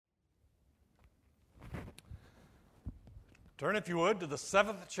Turn, if you would, to the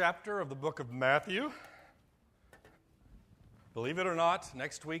 7th chapter of the book of Matthew. Believe it or not,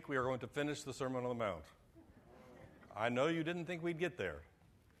 next week we are going to finish the Sermon on the Mount. I know you didn't think we'd get there,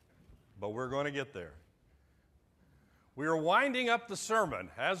 but we're going to get there. We are winding up the sermon.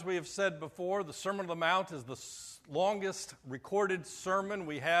 As we have said before, the Sermon on the Mount is the longest recorded sermon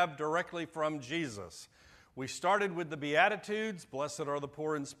we have directly from Jesus. We started with the Beatitudes, blessed are the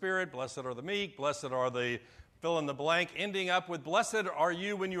poor in spirit, blessed are the meek, blessed are the fill in the blank, ending up with blessed are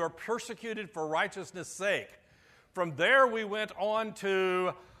you when you are persecuted for righteousness' sake. From there we went on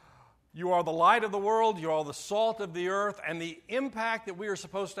to you are the light of the world, you are the salt of the earth, and the impact that we are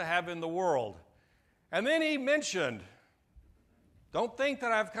supposed to have in the world. And then he mentioned, don't think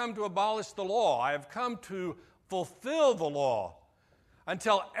that I've come to abolish the law. I have come to fulfill the law.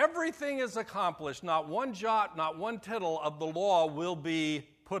 Until everything is accomplished, not one jot, not one tittle of the law will be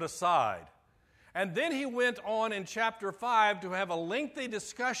put aside. And then he went on in chapter 5 to have a lengthy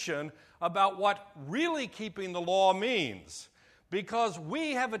discussion about what really keeping the law means. Because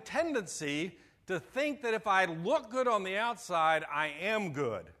we have a tendency to think that if I look good on the outside, I am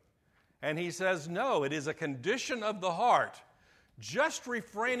good. And he says, no, it is a condition of the heart. Just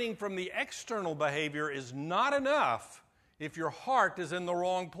refraining from the external behavior is not enough if your heart is in the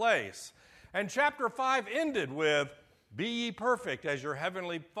wrong place. And chapter 5 ended with, be ye perfect as your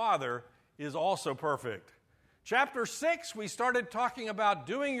heavenly Father is also perfect. Chapter 6, we started talking about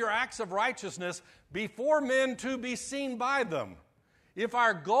doing your acts of righteousness before men to be seen by them. If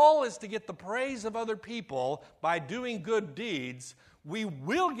our goal is to get the praise of other people by doing good deeds, we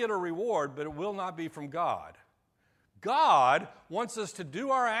will get a reward, but it will not be from God. God wants us to do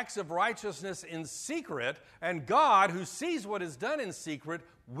our acts of righteousness in secret, and God, who sees what is done in secret,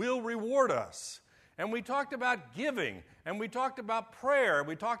 will reward us. And we talked about giving, and we talked about prayer,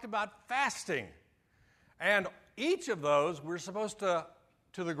 we talked about fasting. And each of those, we're supposed to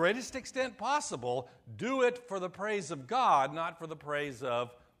the greatest extent possible, do it for the praise of God, not for the praise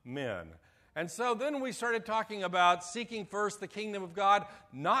of men. And so then we started talking about seeking first the kingdom of God,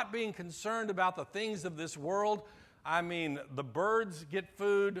 not being concerned about the things of this world. I mean, the birds get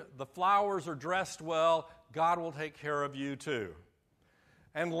food, the flowers are dressed well, God will take care of you too.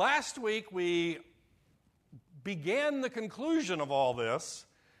 And last week we began the conclusion of all this,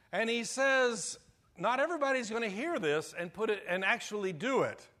 and he says, not everybody's going to hear this and put it and actually do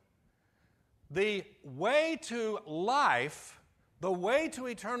it. The way to life, the way to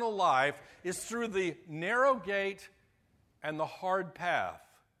eternal life, is through the narrow gate and the hard path.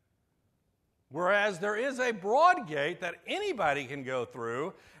 Whereas there is a broad gate that anybody can go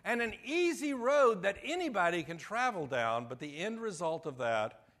through and an easy road that anybody can travel down, but the end result of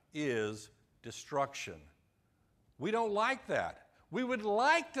that is destruction. We don't like that. We would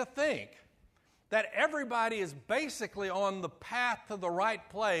like to think that everybody is basically on the path to the right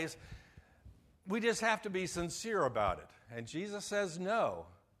place. We just have to be sincere about it. And Jesus says no.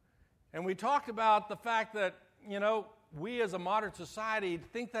 And we talked about the fact that, we as a modern society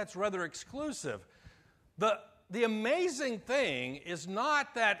think that's rather exclusive. The amazing thing is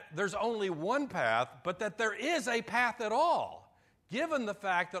not that there's only one path, but that there is a path at all, given the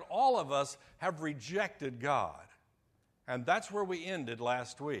fact that all of us have rejected God. And that's where we ended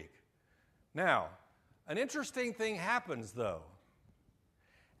last week. Now, an interesting thing happens, though.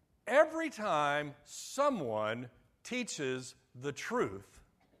 Every time someone teaches the truth,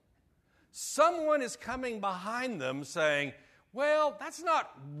 someone is coming behind them saying, well, that's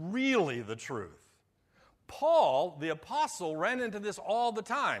not really the truth. Paul, the apostle, ran into this all the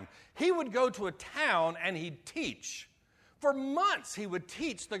time. He would go to a town and he'd teach. For months, he would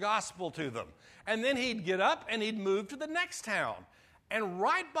teach the gospel to them. And then he'd get up and he'd move to the next town. And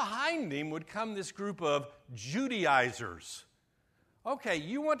right behind him would come this group of Judaizers. Okay,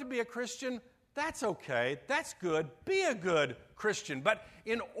 you want to be a Christian? That's okay. That's good. Be a good Christian. But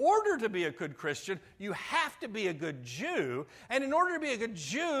in order to be a good Christian, you have to be a good Jew. And in order to be a good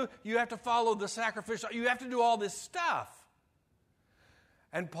Jew, you have to follow the sacrificial. You have to do all this stuff.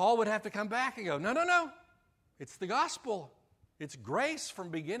 And Paul would have to come back and go, no. It's the gospel. It's grace from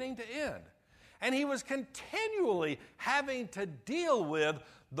beginning to end. And he was continually having to deal with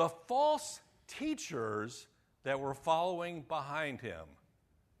the false teachers that were following behind him.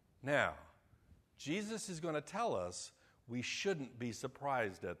 Now, Jesus is going to tell us we shouldn't be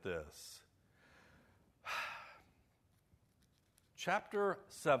surprised at this. Chapter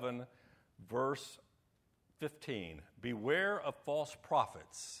 7, verse 15. Beware of false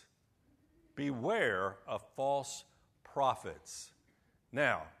prophets. Beware of false prophets.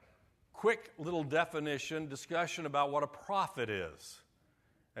 Now, quick little definition, discussion about what a prophet is.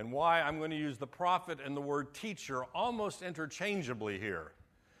 and why I'm going to use the prophet and the word teacher almost interchangeably here.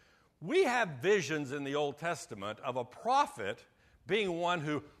 We have visions in the Old Testament of a prophet being one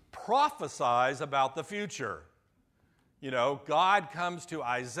who prophesies about the future. You know, God comes to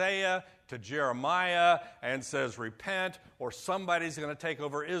Isaiah, to Jeremiah, and says, repent, or somebody's going to take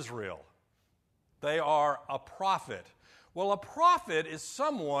over Israel. They are a prophet. Well, a prophet is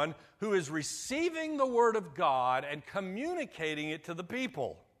someone who is receiving the word of God and communicating it to the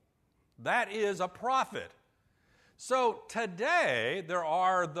people. That is a prophet. So today, there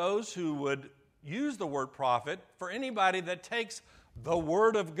are those who would use the word prophet for anybody that takes the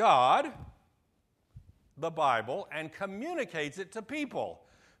word of God, the Bible, and communicates it to people.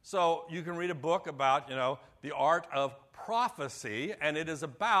 So you can read a book about, the art of prophecy, and it is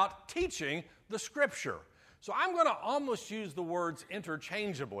about teaching the Scripture. So I'm going to almost use the words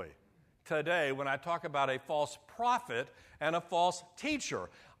interchangeably today when I talk about a false prophet and a false teacher.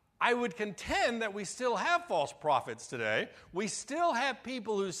 I would contend that we still have false prophets today. We still have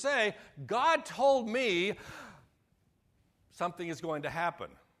people who say, God told me something is going to happen.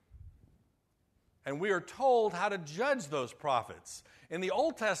 And we are told how to judge those prophets. In the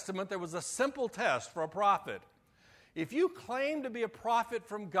Old Testament, there was a simple test for a prophet. If you claim to be a prophet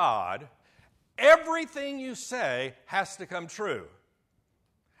from God, everything you say has to come true.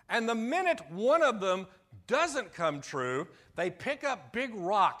 And the minute one of them doesn't come true, they pick up big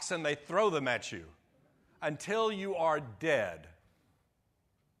rocks and they throw them at you until you are dead.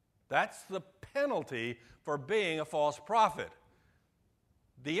 That's the penalty for being a false prophet.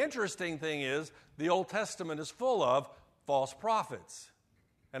 The interesting thing is, the Old Testament is full of false prophets.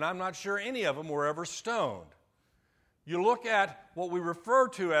 And I'm not sure any of them were ever stoned. You look at what we refer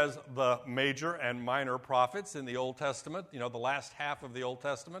to as the major and minor prophets in the Old Testament, the last half of the Old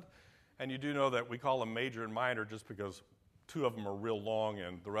Testament. And you do know that we call them major and minor just because two of them are real long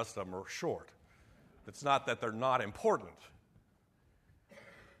and the rest of them are short. It's not that they're not important.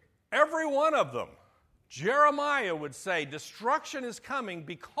 Every one of them, Jeremiah would say, destruction is coming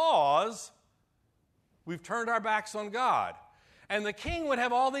because we've turned our backs on God. And the king would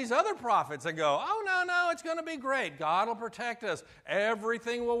have all these other prophets that go, oh, no, it's going to be great. God will protect us.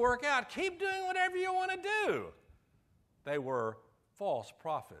 Everything will work out. Keep doing whatever you want to do. They were false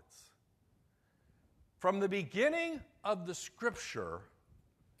prophets. From the beginning of the Scripture,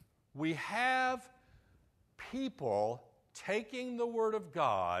 we have people taking the Word of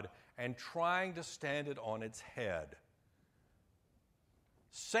God and trying to stand it on its head.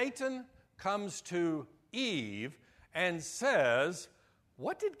 Satan comes to Eve and says,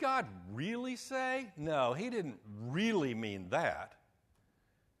 what did God really say? No, he didn't really mean that.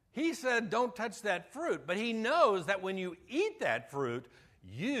 He said, don't touch that fruit, but he knows that when you eat that fruit,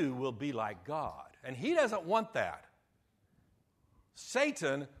 you will be like God. And he doesn't want that.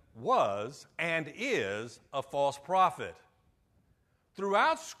 Satan was and is a false prophet.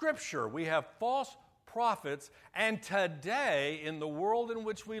 Throughout Scripture, we have false prophets, and today, in the world in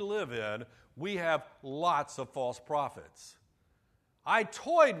which we live in, we have lots of false prophets. I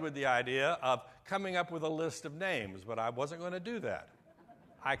toyed with the idea of coming up with a list of names, but I wasn't going to do that.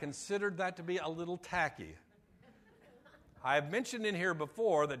 I considered that to be a little tacky. I have mentioned in here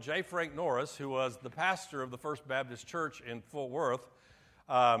before that J. Frank Norris, who was the pastor of the First Baptist Church in Fort Worth,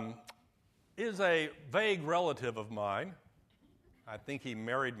 is a vague relative of mine. I think he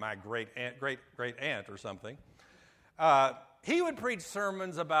married my great aunt or something. He would preach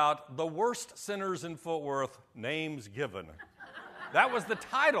sermons about the worst sinners in Fort Worth, names given. That was the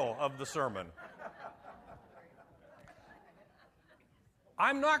title of the sermon.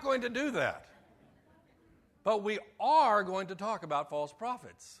 I'm not going to do that. But we are going to talk about false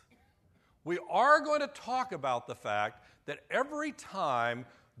prophets. We are going to talk about the fact that every time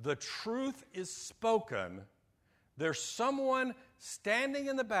the truth is spoken, there's someone standing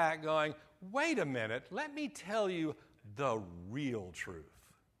in the back going, wait a minute, let me tell you the real truth.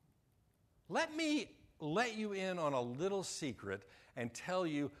 Let me let you in on a little secret and tell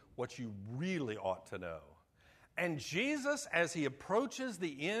you what you really ought to know. And Jesus, as he approaches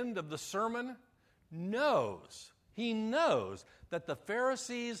the end of the sermon, he knows that the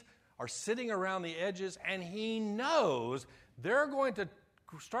Pharisees are sitting around the edges, and he knows they're going to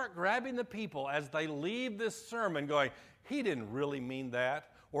start grabbing the people as they leave this sermon going, he didn't really mean that,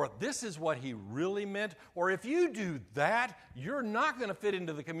 or this is what he really meant, or if you do that, you're not going to fit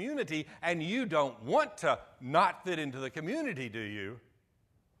into the community, and you don't want to not fit into the community, do you?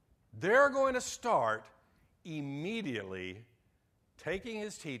 They're going to start immediately taking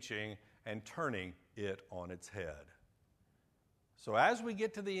his teaching and turning it on its head. So as we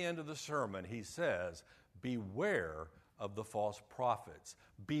get to the end of the sermon, he says, beware of the false prophets.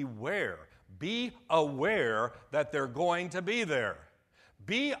 Beware. Be aware that they're going to be there.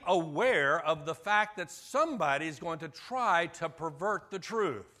 Be aware of the fact that somebody's going to try to pervert the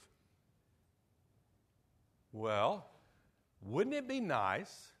truth. Well, wouldn't it be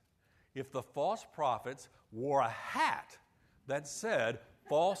nice if the false prophets wore a hat that said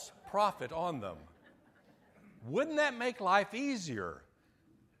false prophet on them? Wouldn't that make life easier?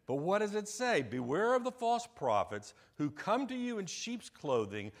 But what does it say? Beware of the false prophets who come to you in sheep's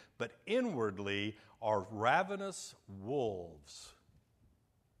clothing, but inwardly are ravenous wolves.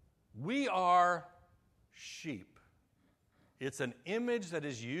 We are sheep. It's an image that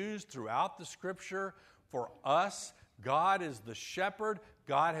is used throughout the Scripture for us. God is the shepherd.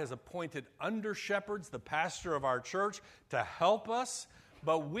 God has appointed under-shepherds, the pastor of our church, to help us,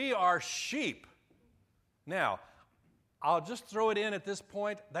 but we are sheep. Now, I'll just throw it in at this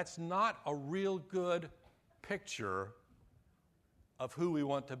point. That's not a real good picture of who we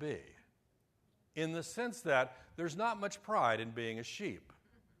want to be, in the sense that there's not much pride in being a sheep.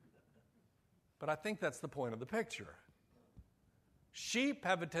 But I think that's the point of the picture. Sheep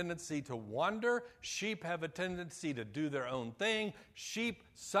have a tendency to wander. Sheep have a tendency to do their own thing. Sheep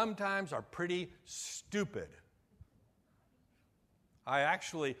sometimes are pretty stupid. I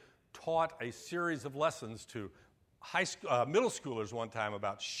actually taught a series of lessons to middle schoolers one time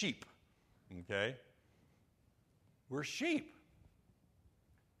about sheep. Okay? We're sheep.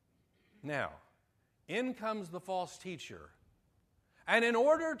 Now, in comes the false teacher. And in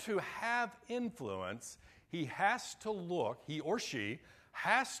order to have influence, he or she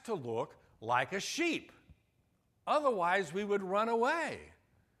has to look like a sheep. Otherwise, we would run away.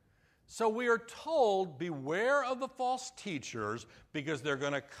 So we are told, beware of the false teachers, because they're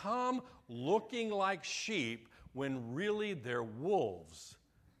going to come looking like sheep when really they're wolves.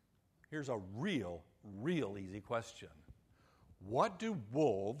 Here's a real easy question. What do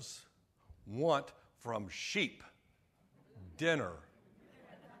wolves want from sheep? Dinner.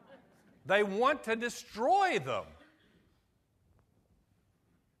 They want to destroy them.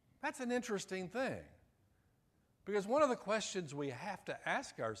 That's an interesting thing. Because one of the questions we have to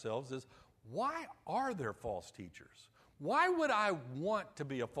ask ourselves is, why are there false teachers? Why would I want to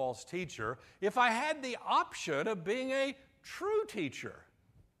be a false teacher if I had the option of being a true teacher?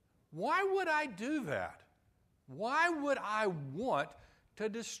 Why would I do that? Why would I want to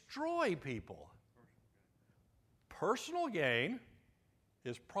destroy people? Personal gain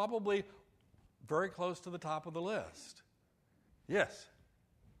is probably very close to the top of the list. Yes?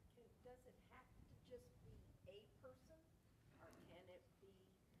 Does it have to just be a person, or can it be a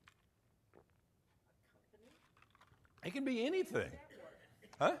company? It can be anything.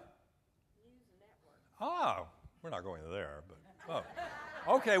 Network. Huh? News network. We're not going there, but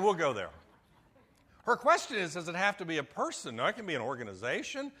okay, we'll go there. Her question is, does it have to be a person? No, it can be an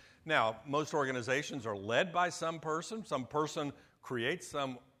organization. Now, most organizations are led by some person. Some person creates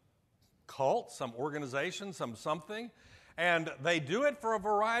some cult, some organization, something, and they do it for a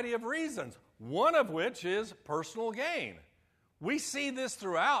variety of reasons, one of which is personal gain. We see this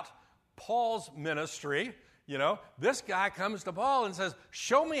throughout Paul's ministry. You know, this guy comes to Paul and says,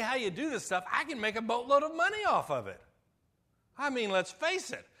 show me how you do this stuff. I can make a boatload of money off of it. I mean, let's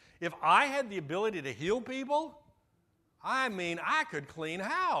face it. If I had the ability to heal people, I could clean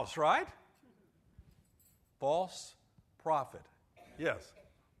house, right? False prophet. Yes?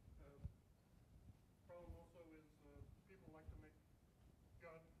 Problem also is people like to make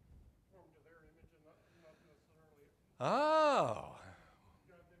God form to their image and not necessarily Oh.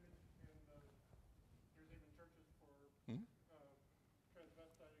 God's image. And there's even churches for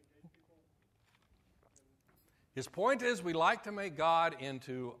transvestite and gay people. His point is we like to make God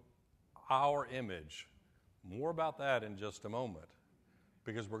into our image. More about that in just a moment,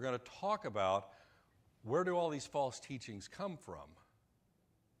 because we're going to talk about where do all these false teachings come from.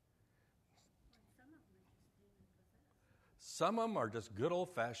 Some of them are just good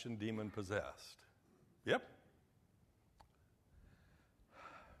old-fashioned demon-possessed. Yep.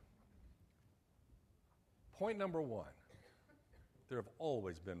 Point number one, there have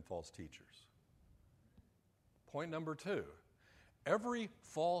always been false teachers. Point number two, every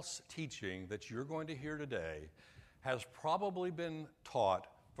false teaching that you're going to hear today has probably been taught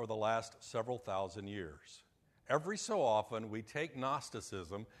for the last several thousand years. Every so often, we take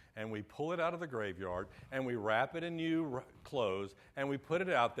Gnosticism and we pull it out of the graveyard and we wrap it in new clothes and we put it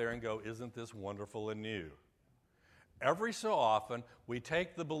out there and go, isn't this wonderful and new? Every so often, we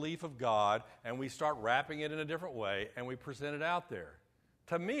take the belief of God and we start wrapping it in a different way and we present it out there.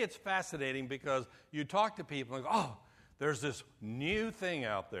 To me, it's fascinating because you talk to people and go, oh, there's this new thing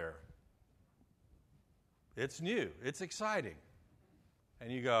out there. It's new. It's exciting.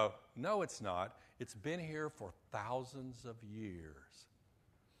 And you go, no, it's not. It's been here for thousands of years.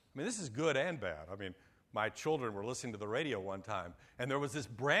 I mean, this is good and bad. I mean, my children were listening to the radio one time, and there was this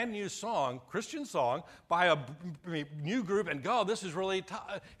brand new song, Christian song, by a new group, and God, this is really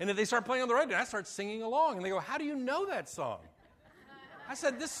tough. And then they start playing on the radio, and I start singing along, and they go, how do you know that song? I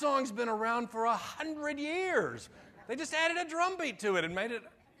said, this song's been around for 100 years. They just added a drum beat to it and made it.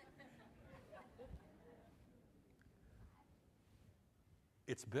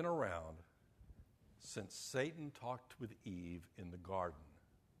 It's been around since Satan talked with Eve in the garden.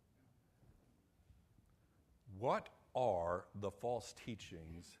 What are the false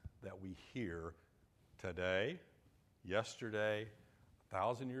teachings that we hear today, yesterday,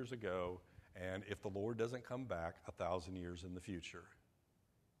 1,000 years ago, and if the Lord doesn't come back, 1,000 years in the future?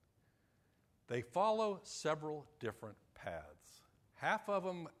 They follow several different paths. Half of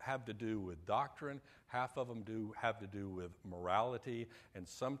them have to do with doctrine, half of them have to do with morality, and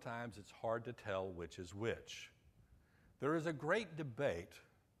sometimes it's hard to tell which is which. There is a great debate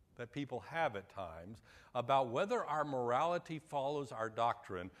that people have at times about whether our morality follows our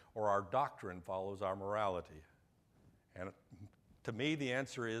doctrine or our doctrine follows our morality. And to me, the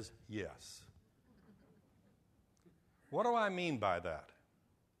answer is yes. What do I mean by that?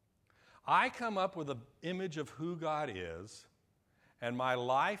 I come up with an image of who God is, and my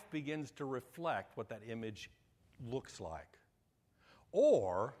life begins to reflect what that image looks like.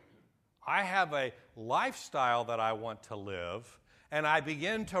 Or I have a lifestyle that I want to live, and I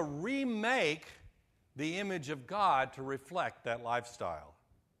begin to remake the image of God to reflect that lifestyle.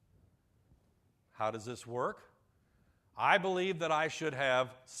 How does this work? I believe that I should have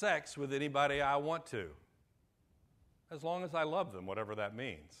sex with anybody I want to, as long as I love them, whatever that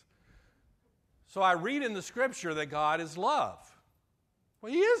means. So I read in the Scripture that God is love.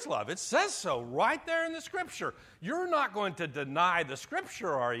 Well, He is love. It says so right there in the Scripture. You're not going to deny the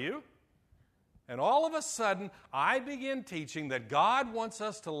Scripture, are you? And all of a sudden, I begin teaching that God wants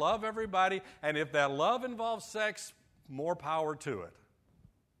us to love everybody, and if that love involves sex, more power to it.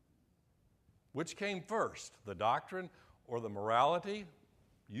 Which came first, the doctrine or the morality?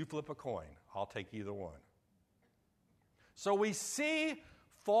 You flip a coin. I'll take either one. So we see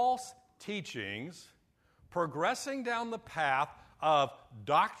false teachings progressing down the path of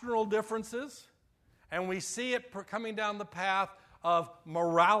doctrinal differences, and we see it coming down the path of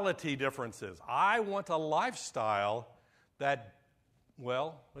morality differences. I want a lifestyle that,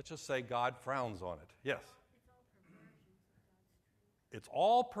 well, let's just say God frowns on it. Yes? It's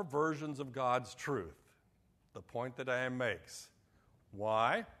all perversions of God's truth, the point that Diane makes.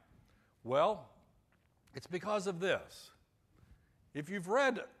 Why? Well, it's because of this. If you've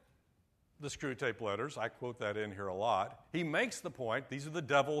read the Screwtape Letters, I quote that in here a lot, he makes the point, these are the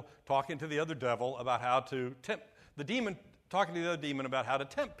devil talking to the other devil about how to tempt, the demon talking to the other demon about how to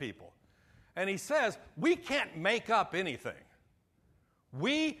tempt people. And he says, we can't make up anything.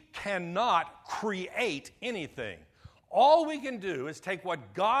 We cannot create anything. All we can do is take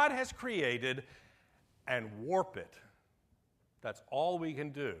what God has created and warp it. That's all we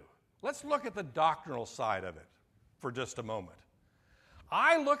can do. Let's look at the doctrinal side of it for just a moment.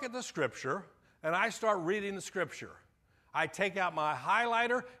 I look at the Scripture and I start reading the Scripture. I take out my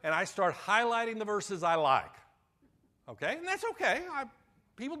highlighter and I start highlighting the verses I like. Okay? And that's okay.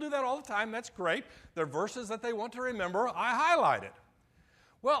 People do that all the time. That's great. They're verses that they want to remember. I highlight it.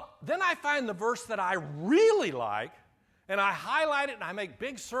 Well, then I find the verse that I really like, and I highlight it, and I make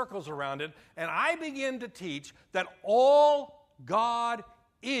big circles around it, and I begin to teach that all God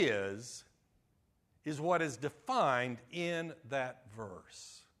is what is defined in that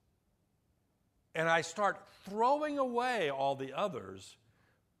verse. And I start throwing away all the others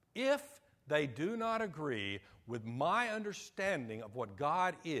if they do not agree with my understanding of what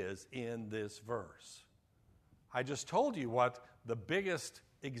God is in this verse. I just told you what the biggest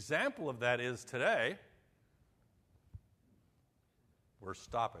example of that is today. We're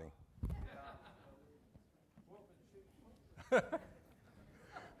stopping.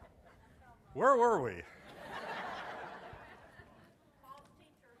 Where were we? False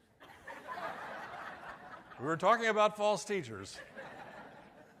teachers. We were talking about false teachers.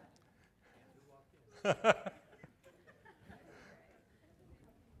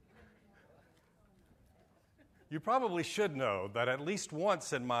 You probably should know that at least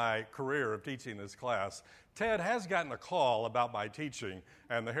once in my career of teaching this class, Ted has gotten a call about my teaching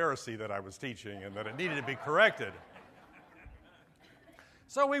and the heresy that I was teaching and that it needed to be corrected.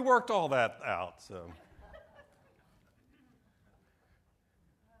 So we worked all that out. So.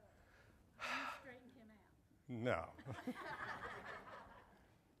 No.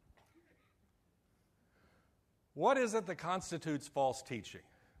 What is it that constitutes false teaching?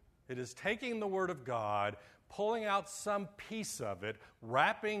 It is taking the Word of God, pulling out some piece of it,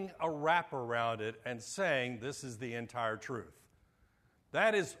 wrapping a wrap around it, and saying this is the entire truth.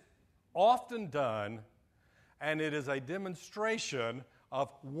 That is often done, and it is a demonstration of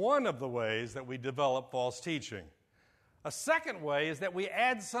one of the ways that we develop false teaching. A second way is that we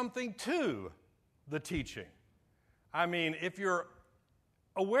add something to the teaching. I mean, if you're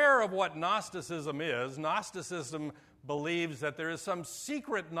aware of what Gnosticism is, Gnosticism believes that there is some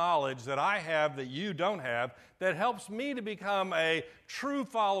secret knowledge that I have that you don't have that helps me to become a true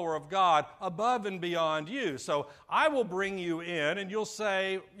follower of God above and beyond you. So I will bring you in and you'll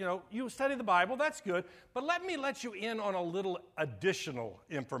say, you study the Bible, that's good, but let me let you in on a little additional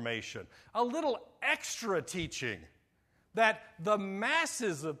information, a little extra teaching that the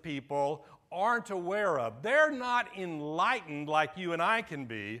masses of people aren't aware of. They're not enlightened like you and I can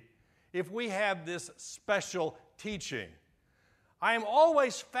be if we have this special teaching. I am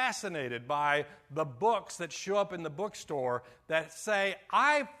always fascinated by the books that show up in the bookstore that say,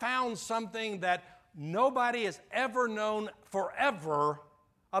 I found something that nobody has ever known forever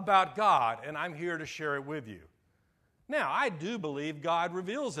about God, and I'm here to share it with you. Now, I do believe God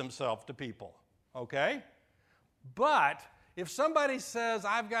reveals himself to people, okay? But if somebody says,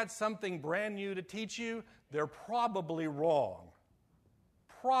 I've got something brand new to teach you, they're probably wrong.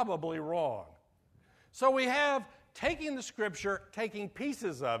 Probably wrong. So we have taking the Scripture, taking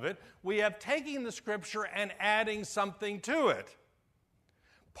pieces of it. We have taking the Scripture and adding something to it.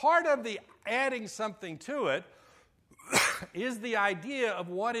 Part of the adding something to it is the idea of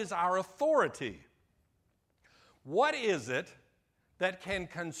what is our authority. What is it that can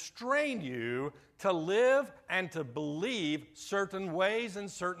constrain you to live and to believe certain ways and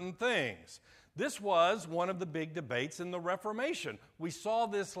certain things? This was one of the big debates in the Reformation. We saw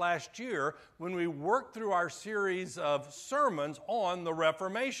this last year when we worked through our series of sermons on the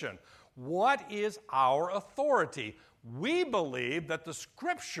Reformation. What is our authority? We believe that the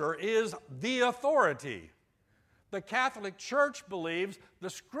Scripture is the authority. The Catholic Church believes the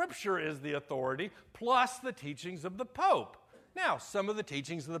Scripture is the authority, plus the teachings of the Pope. Now, some of the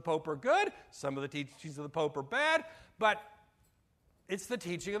teachings of the Pope are good, some of the teachings of the Pope are bad, but it's the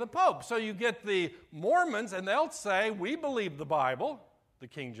teaching of the Pope. So you get the Mormons, and they'll say, we believe the Bible, the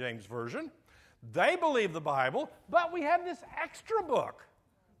King James Version. They believe the Bible, but we have this extra book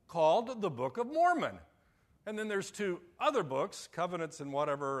called the Book of Mormon. And then there's two other books, Covenants and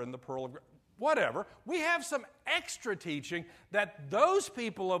whatever, and the Pearl of whatever. We have some extra teaching that those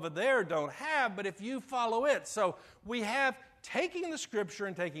people over there don't have, but if you follow it. So we have taking the Scripture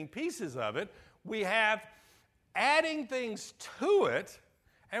and taking pieces of it. We have adding things to it,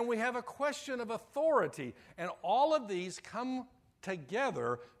 and we have a question of authority. And all of these come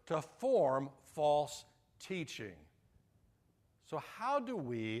together to form false teaching. So how do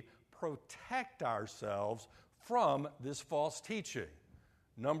we protect ourselves from this false teaching?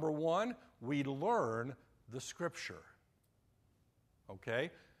 Number one, we learn the Scripture.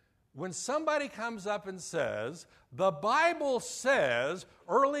 Okay? When somebody comes up and says, the Bible says,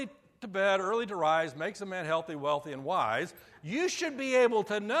 early to bed, early to rise, makes a man healthy, wealthy, and wise, you should be able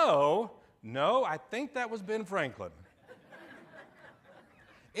to know, no, I think that was Ben Franklin.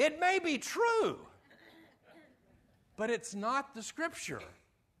 It may be true, but it's not the Scripture.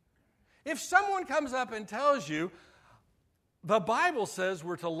 If someone comes up and tells you, the Bible says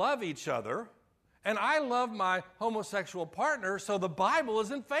we're to love each other, and I love my homosexual partner, so the Bible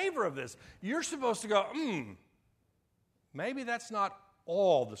is in favor of this, you're supposed to go, maybe that's not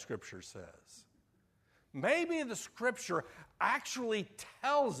all the Scripture says. Maybe the Scripture actually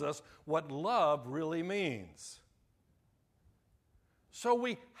tells us what love really means. So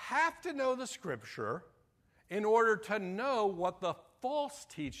we have to know the Scripture in order to know what the false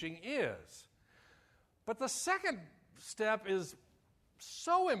teaching is. But the second step is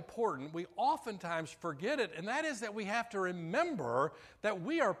so important, we oftentimes forget it, and that is that we have to remember that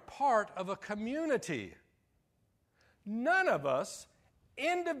we are part of a community. None of us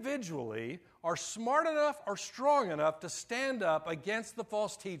individually are smart enough or strong enough to stand up against the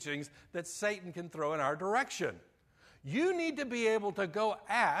false teachings that Satan can throw in our direction. You need to be able to go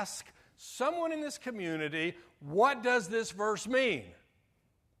ask someone in this community, what does this verse mean?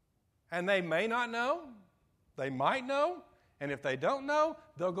 And they may not know, they might know, and if they don't know,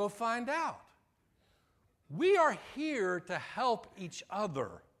 they'll go find out. We are here to help each other.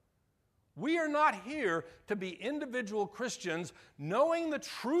 We are not here to be individual Christians knowing the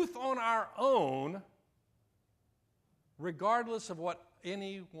truth on our own, regardless of what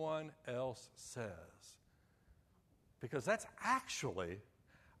anyone else says. Because that's actually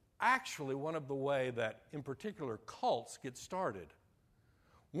actually one of the way that, in particular, cults get started.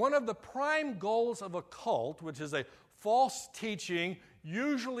 One of the prime goals of a cult, which is a false teaching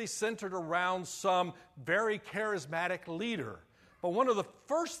usually centered around some very charismatic leader. But one of the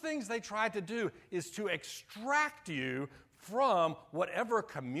first things they try to do is to extract you from whatever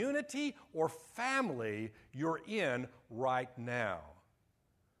community or family you're in right now.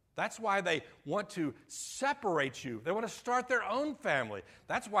 That's why they want to separate you. They want to start their own family.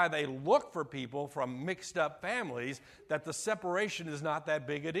 That's why they look for people from mixed up families, that the separation is not that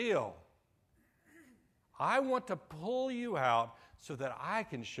big a deal. I want to pull you out so that I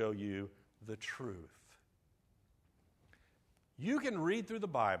can show you the truth. You can read through the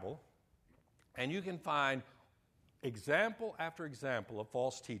Bible, and you can find example after example of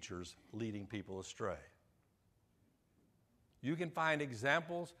false teachers leading people astray. You can find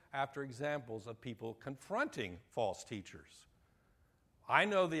examples after examples of people confronting false teachers. I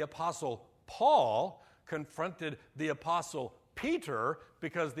know the Apostle Paul confronted the Apostle Peter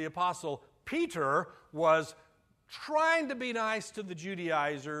because the Apostle Peter was trying to be nice to the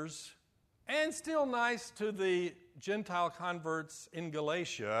Judaizers and still nice to the Gentile converts in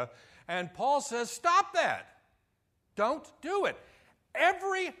Galatia. And Paul says, stop that. Don't do it.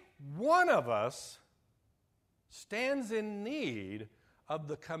 Every one of us stands in need of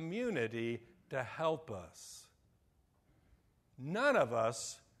the community to help us. None of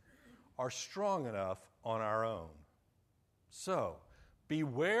us are strong enough on our own. So,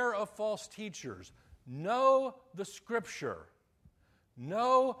 beware of false teachers. Know the Scripture.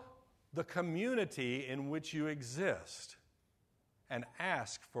 Know the community in which you exist. And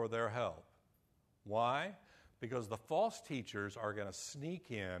ask for their help. Why? Because the false teachers are going to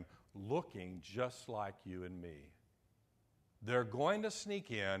sneak in looking just like you and me. They're going to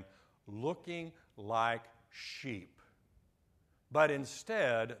sneak in looking like sheep. But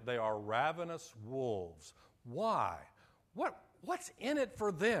instead, they are ravenous wolves. Why? What's in it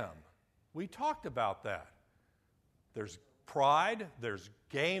for them? We talked about that. There's pride, there's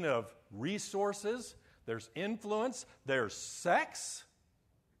gain of resources, there's influence, there's sex.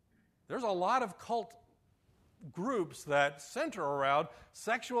 There's a lot of cult groups that center around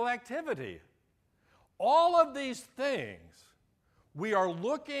sexual activity. All of these things, we are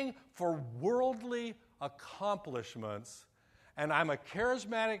looking for worldly accomplishments, and I'm a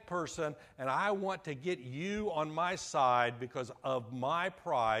charismatic person, and I want to get you on my side because of my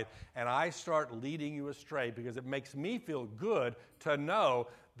pride, and I start leading you astray because it makes me feel good to know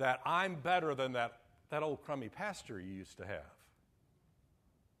that I'm better than that old crummy pastor you used to have.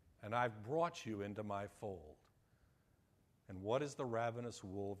 And I've brought you into my fold. And what is the ravenous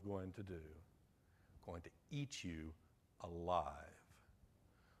wolf going to do? Going to eat you alive.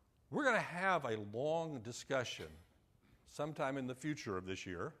 We're going to have a long discussion sometime in the future of this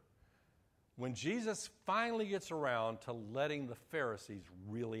year when Jesus finally gets around to letting the Pharisees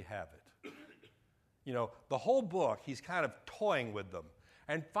really have it. You know, the whole book, he's kind of toying with them.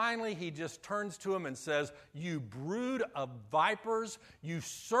 And finally, he just turns to him and says, you brood of vipers, you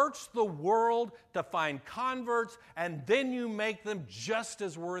search the world to find converts, and then you make them just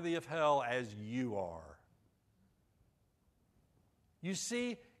as worthy of hell as you are. You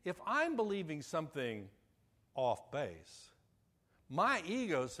see, if I'm believing something off base, my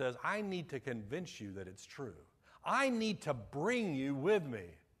ego says, I need to convince you that it's true. I need to bring you with me.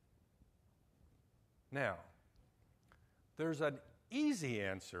 Now, there's an easy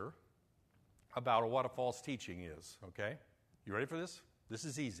answer about what a false teaching is, okay? You ready for this? This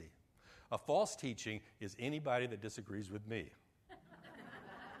is easy. A false teaching is anybody that disagrees with me.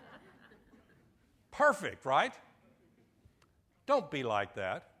 Perfect, right? Don't be like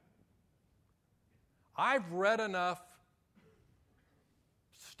that. I've read enough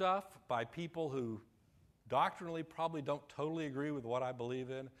stuff by people who doctrinally probably don't totally agree with what I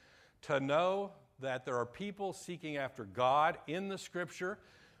believe in to know that there are people seeking after God in the Scripture.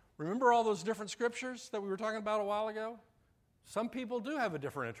 Remember all those different scriptures that we were talking about a while ago? Some people do have a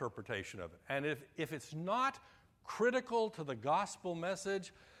different interpretation of it. And if it's not critical to the gospel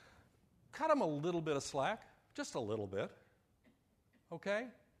message, cut them a little bit of slack, just a little bit. Okay?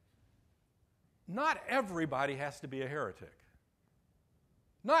 Not everybody has to be a heretic.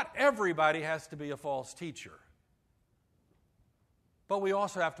 Not everybody has to be a false teacher. But we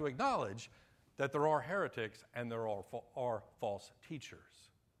also have to acknowledge that there are heretics and there are false teachers.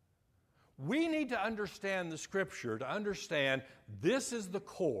 We need to understand the Scripture to understand this is the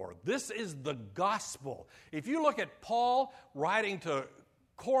core. This is the gospel. If you look at Paul writing to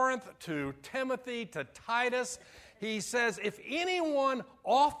Corinth, to Timothy, to Titus, he says, if anyone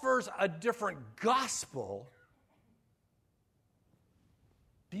offers a different gospel,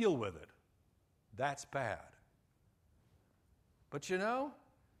 deal with it. That's bad. But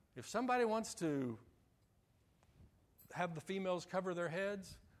if somebody wants to have the females cover their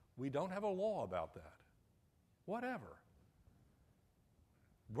heads, we don't have a law about that. Whatever.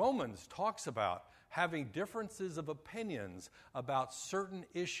 Romans talks about having differences of opinions about certain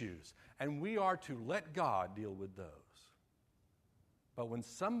issues, and we are to let God deal with those. But when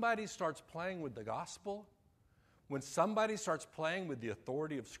somebody starts playing with the gospel, when somebody starts playing with the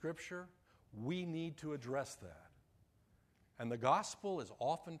authority of Scripture, we need to address that. And the gospel is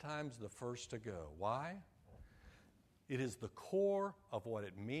oftentimes the first to go. Why? It is the core of what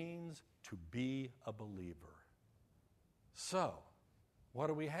it means to be a believer. So, what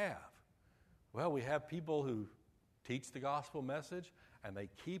do we have? Well, we have people who teach the gospel message, and they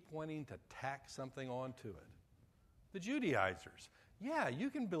keep wanting to tack something onto it. The Judaizers. Yeah, you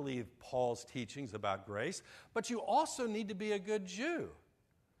can believe Paul's teachings about grace, but you also need to be a good Jew.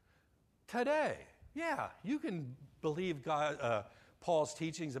 Today, yeah, you can believe Paul's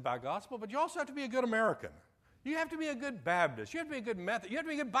teachings about gospel, but you also have to be a good American. You have to be a good Baptist. You have to be a good Methodist. You have to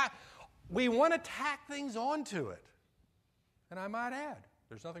be a good Bible. We want to tack things onto it. And I might add,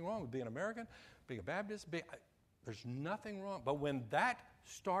 there's nothing wrong with being American, being a Baptist. There's nothing wrong. But when that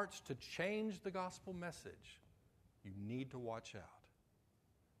starts to change the gospel message, you need to watch out.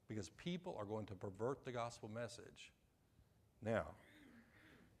 Because people are going to pervert the gospel message. Now,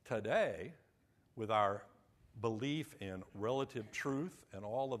 today, with our belief in relative truth and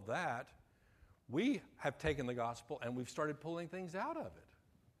all of that, we have taken the gospel and we've started pulling things out of it.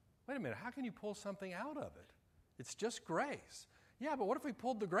 Wait a minute, how can you pull something out of it? It's just grace. Yeah, but what if we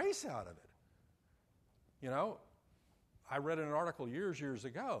pulled the grace out of it? I read in an article years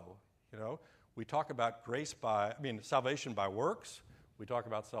ago, we talk about salvation by works. We talk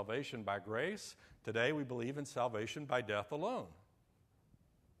about salvation by grace. Today we believe in salvation by death alone.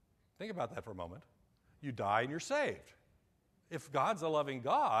 Think about that for a moment. You die and you're saved. If God's a loving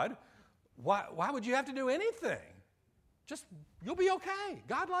God, why would you have to do anything? You'll be okay.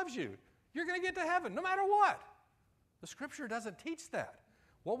 God loves you. You're going to get to heaven no matter what. The Scripture doesn't teach that.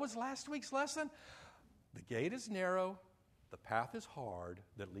 What was last week's lesson? The gate is narrow, the path is hard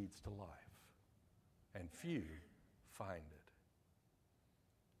that leads to life, and few find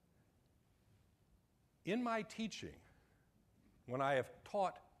it. In my teaching, when I have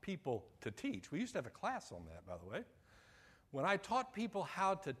taught people to teach, we used to have a class on that, by the way. When I taught people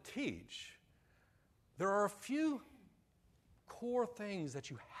how to teach, there are a few core things that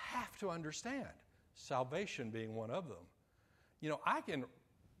you have to understand, salvation being one of them. I can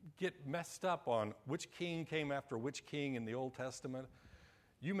get messed up on which king came after which king in the Old Testament.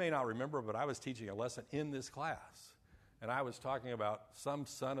 You may not remember, but I was teaching a lesson in this class, and I was talking about some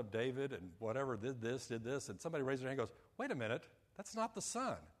son of David and whatever did this, and somebody raised their hand and goes, wait a minute, that's not the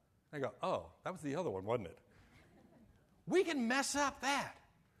son. And I go, oh, that was the other one, wasn't it? We can mess up that.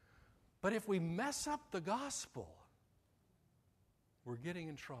 But if we mess up the gospel, we're getting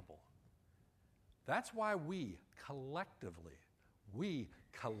in trouble. That's why we collectively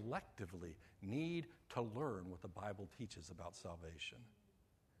need to learn what the Bible teaches about salvation.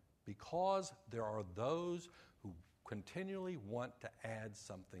 Because there are those who continually want to add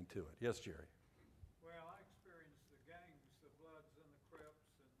something to it. Yes, Jerry? Well, I experienced the gangs, the Bloods and the Crips,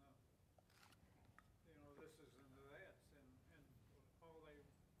 and this is and the that's, and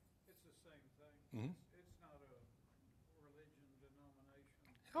it's the same thing. Mm-hmm. It's not a religion,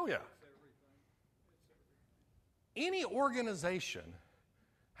 denomination. Oh, yeah. It's everything. It's everything. Any organization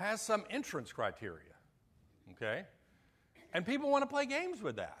has some entrance criteria, okay? And people want to play games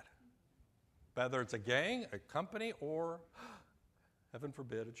with that. Whether it's a gang, a company, or, heaven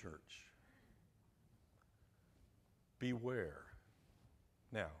forbid, a church. Beware.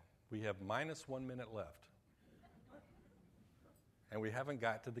 Now, we have minus 1 minute left. And we haven't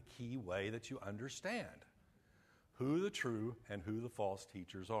got to the key way that you understand who the true and who the false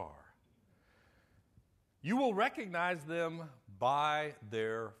teachers are. You will recognize them by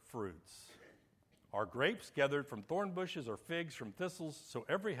their fruits. Are grapes gathered from thorn bushes or figs from thistles? So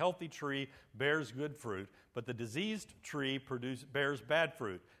every healthy tree bears good fruit, but the diseased tree bears bad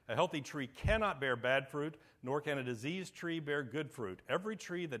fruit. A healthy tree cannot bear bad fruit, nor can a diseased tree bear good fruit. Every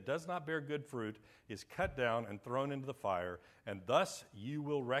tree that does not bear good fruit is cut down and thrown into the fire, and thus you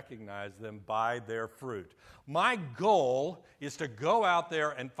will recognize them by their fruit. My goal is to go out there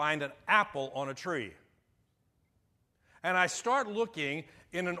and find an apple on a tree. And I start looking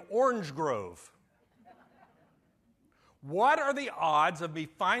in an orange grove. What are the odds of me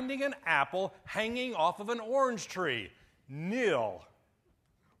finding an apple hanging off of an orange tree? Nil.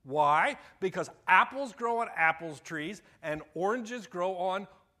 Why? Because apples grow on apple trees and oranges grow on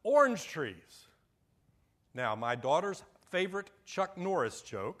orange trees. Now, my daughter's favorite Chuck Norris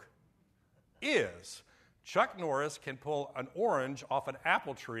joke is Chuck Norris can pull an orange off an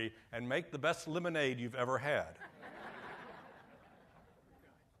apple tree and make the best lemonade you've ever had.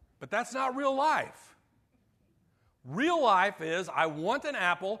 But that's not real life. Real life is I want an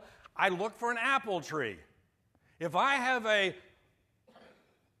apple, I look for an apple tree. If I have a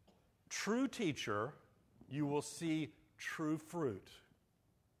true teacher, you will see true fruit.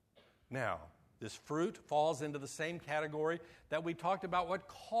 Now, this fruit falls into the same category that we talked about what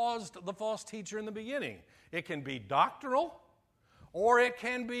caused the false teacher in the beginning. It can be doctrinal, or it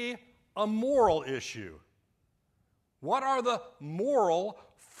can be a moral issue. What are the moral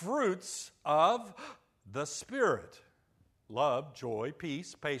fruits of the Spirit? Love, joy,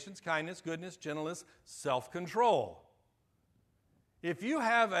 peace, patience, kindness, goodness, gentleness, self-control. If you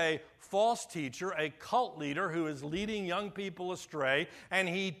have a false teacher, a cult leader who is leading young people astray, and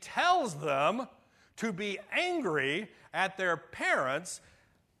he tells them to be angry at their parents,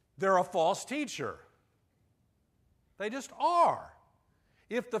 they're a false teacher. They just are.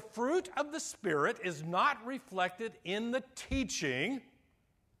 If the fruit of the Spirit is not reflected in the teaching,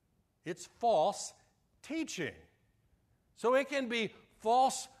 it's false teaching. So it can be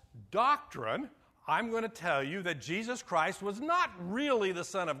false doctrine. I'm going to tell you that Jesus Christ was not really the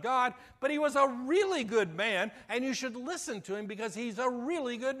Son of God, but he was a really good man, and you should listen to him because he's a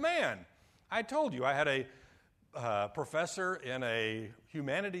really good man. I told you I had a professor in a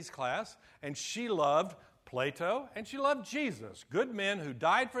humanities class, and she loved Plato, and she loved Jesus, good men who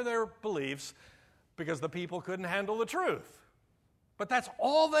died for their beliefs because the people couldn't handle the truth. But that's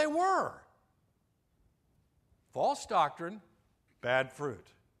all they were. False doctrine, bad fruit.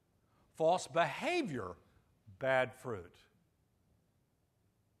 False behavior, bad fruit.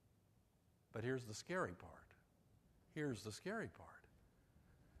 But here's the scary part. Here's the scary part.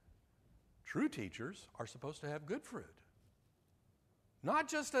 True teachers are supposed to have good fruit. Not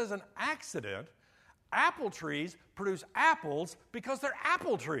just as an accident. Apple trees produce apples because they're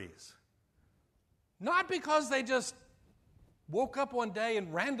apple trees. Not because they just woke up one day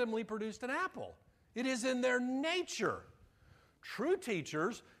and randomly produced an apple. It is in their nature. True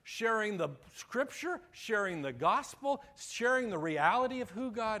teachers sharing the Scripture, sharing the gospel, sharing the reality of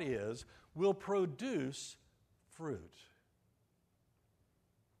who God is, will produce fruit.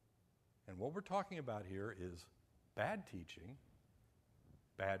 And what we're talking about here is bad teaching,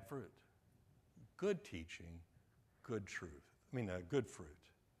 bad fruit. Good teaching, good truth. Good fruit.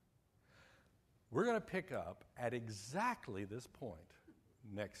 We're going to pick up at exactly this point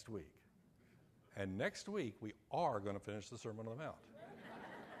next week. And next week, we are going to finish the Sermon on the Mount.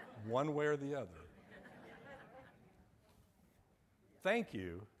 One way or the other. Thank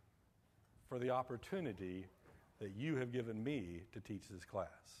you for the opportunity that you have given me to teach this class.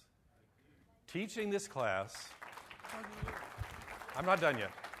 Teaching this class, I'm not done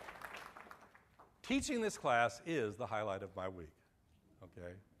yet. Teaching this class is the highlight of my week,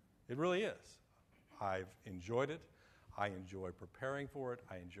 okay? It really is. I've enjoyed it. I enjoy preparing for it.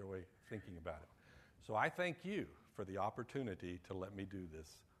 I enjoy thinking about it. So I thank you for the opportunity to let me do this.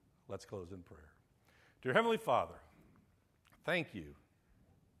 Let's close in prayer. Dear Heavenly Father, thank you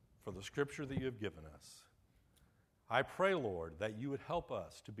for the Scripture that you have given us. I pray, Lord, that you would help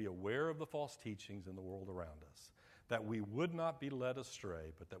us to be aware of the false teachings in the world around us, that we would not be led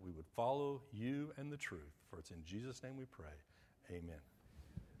astray, but that we would follow you and the truth. For it's in Jesus' name we pray. Amen.